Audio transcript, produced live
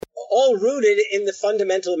all rooted in the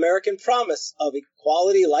fundamental American promise of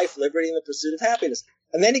equality, life, liberty, and the pursuit of happiness.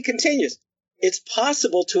 And then he continues, it's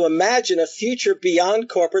possible to imagine a future beyond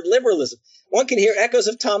corporate liberalism. One can hear echoes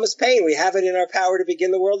of Thomas Paine. We have it in our power to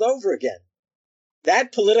begin the world over again.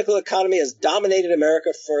 That political economy has dominated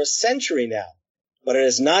America for a century now, but it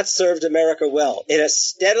has not served America well. It has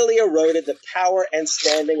steadily eroded the power and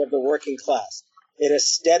standing of the working class. It has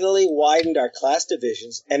steadily widened our class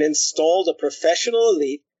divisions and installed a professional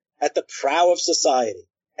elite at the prow of society,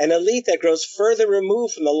 an elite that grows further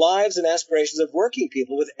removed from the lives and aspirations of working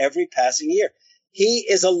people with every passing year. He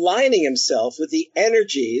is aligning himself with the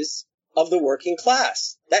energies of the working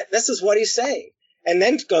class. This is what he's saying. And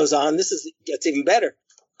then it goes on, gets even better.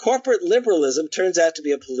 Corporate liberalism turns out to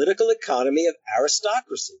be a political economy of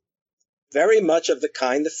aristocracy, very much of the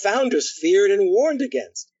kind the founders feared and warned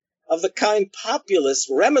against, of the kind populists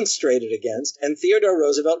remonstrated against and Theodore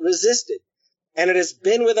Roosevelt resisted. And it has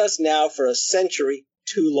been with us now for a century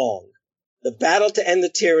too long. The battle to end the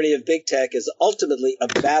tyranny of big tech is ultimately a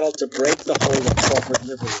battle to break the hold of corporate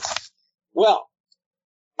liberalism. Well,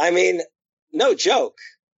 I mean, no joke,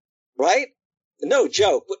 right? No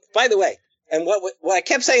joke. By the way, and what I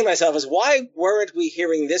kept saying to myself is, why weren't we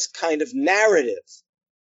hearing this kind of narrative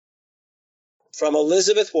from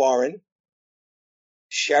Elizabeth Warren,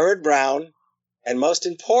 Sherrod Brown, and most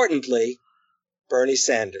importantly, Bernie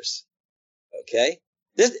Sanders? Okay?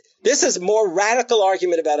 This is a more radical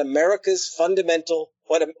argument about America's fundamental,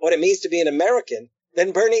 what it means to be an American,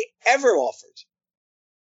 than Bernie ever offered.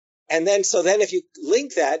 And then if you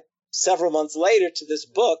link that several months later to this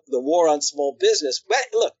book, The War on Small Business, well,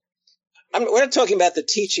 look, we're not talking about the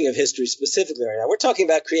teaching of history specifically right now. We're talking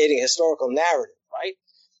about creating a historical narrative, right?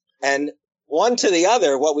 And one to the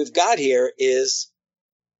other, what we've got here is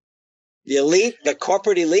the elite, the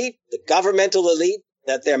corporate elite, the governmental elite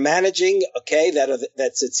that they're managing, okay,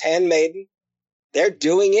 that's its handmaiden. They're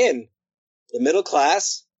doing in the middle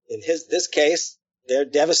class. In this case, they're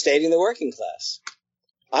devastating the working class.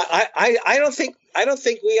 I don't think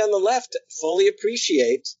we on the left fully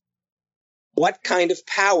appreciate what kind of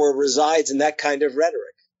power resides in that kind of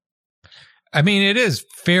rhetoric. I mean, it is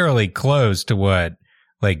fairly close to what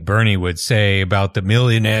like Bernie would say about the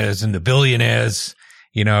millionaires and the billionaires,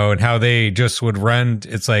 you know, and how they just would run.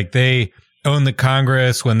 It's like they own the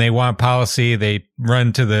Congress. When they want policy, they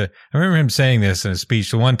run to I remember him saying this in a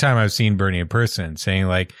speech. The one time I've seen Bernie in person saying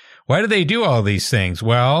like, why do they do all these things?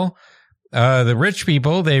 Well, the rich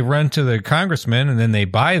people, they run to the congressman and then they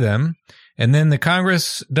buy them. And then the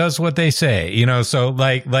Congress does what they say, you know, so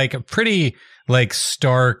like a pretty like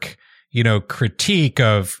stark, you know, critique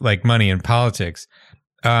of like money in politics.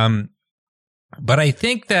 But I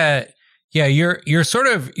think that, yeah, you're sort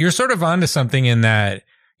of onto something in that,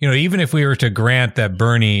 you know, even if we were to grant that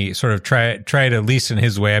Bernie sort of tried at least in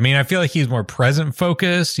his way, I mean, I feel like he's more present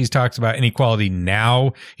focused. He talks about inequality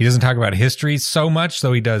now. He doesn't talk about history so much,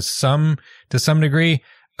 though he does to some degree.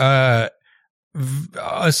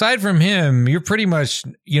 Aside from him, you're pretty much,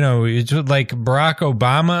 you know, it's like Barack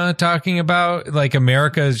Obama talking about like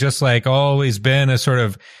America has just like always been a sort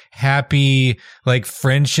of happy, like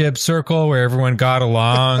friendship circle where everyone got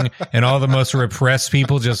along and all the most repressed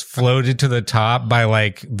people just floated to the top by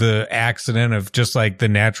like the accident of just like the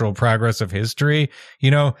natural progress of history.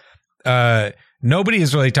 You know, nobody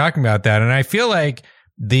is really talking about that. And I feel like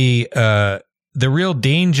the real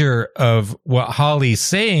danger of what Hawley's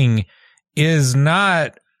saying is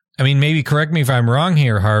not, I mean, maybe correct me if I'm wrong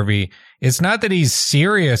here, Harvey. It's not that he's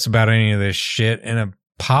serious about any of this shit in a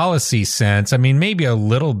policy sense. I mean, maybe a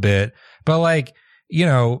little bit, but like, you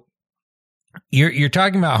know, you're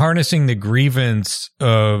talking about harnessing the grievance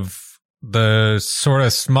of the sort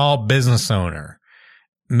of small business owner,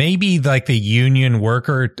 maybe like the union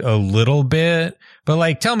worker a little bit, but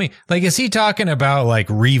like, tell me, like, is he talking about like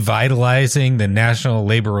revitalizing the National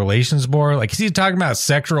Labor Relations Board? Like, is he talking about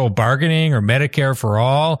sectoral bargaining or Medicare for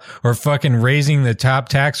all or fucking raising the top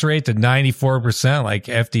tax rate to 94% like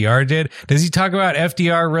FDR did? Does he talk about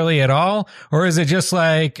FDR really at all? Or is it just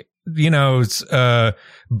like, you know,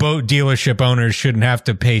 boat dealership owners shouldn't have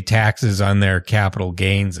to pay taxes on their capital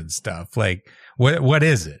gains and stuff? Like, what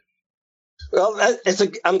is it? Well,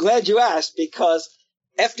 I'm glad you asked, because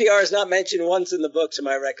FDR is not mentioned once in the book, to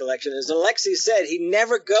my recollection. As Alexi said, he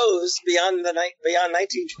never goes beyond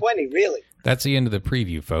 1920, really. That's the end of the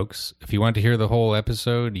preview, folks. If you want to hear the whole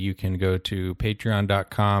episode, you can go to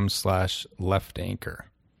patreon.com/leftanchor.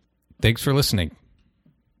 Thanks for listening.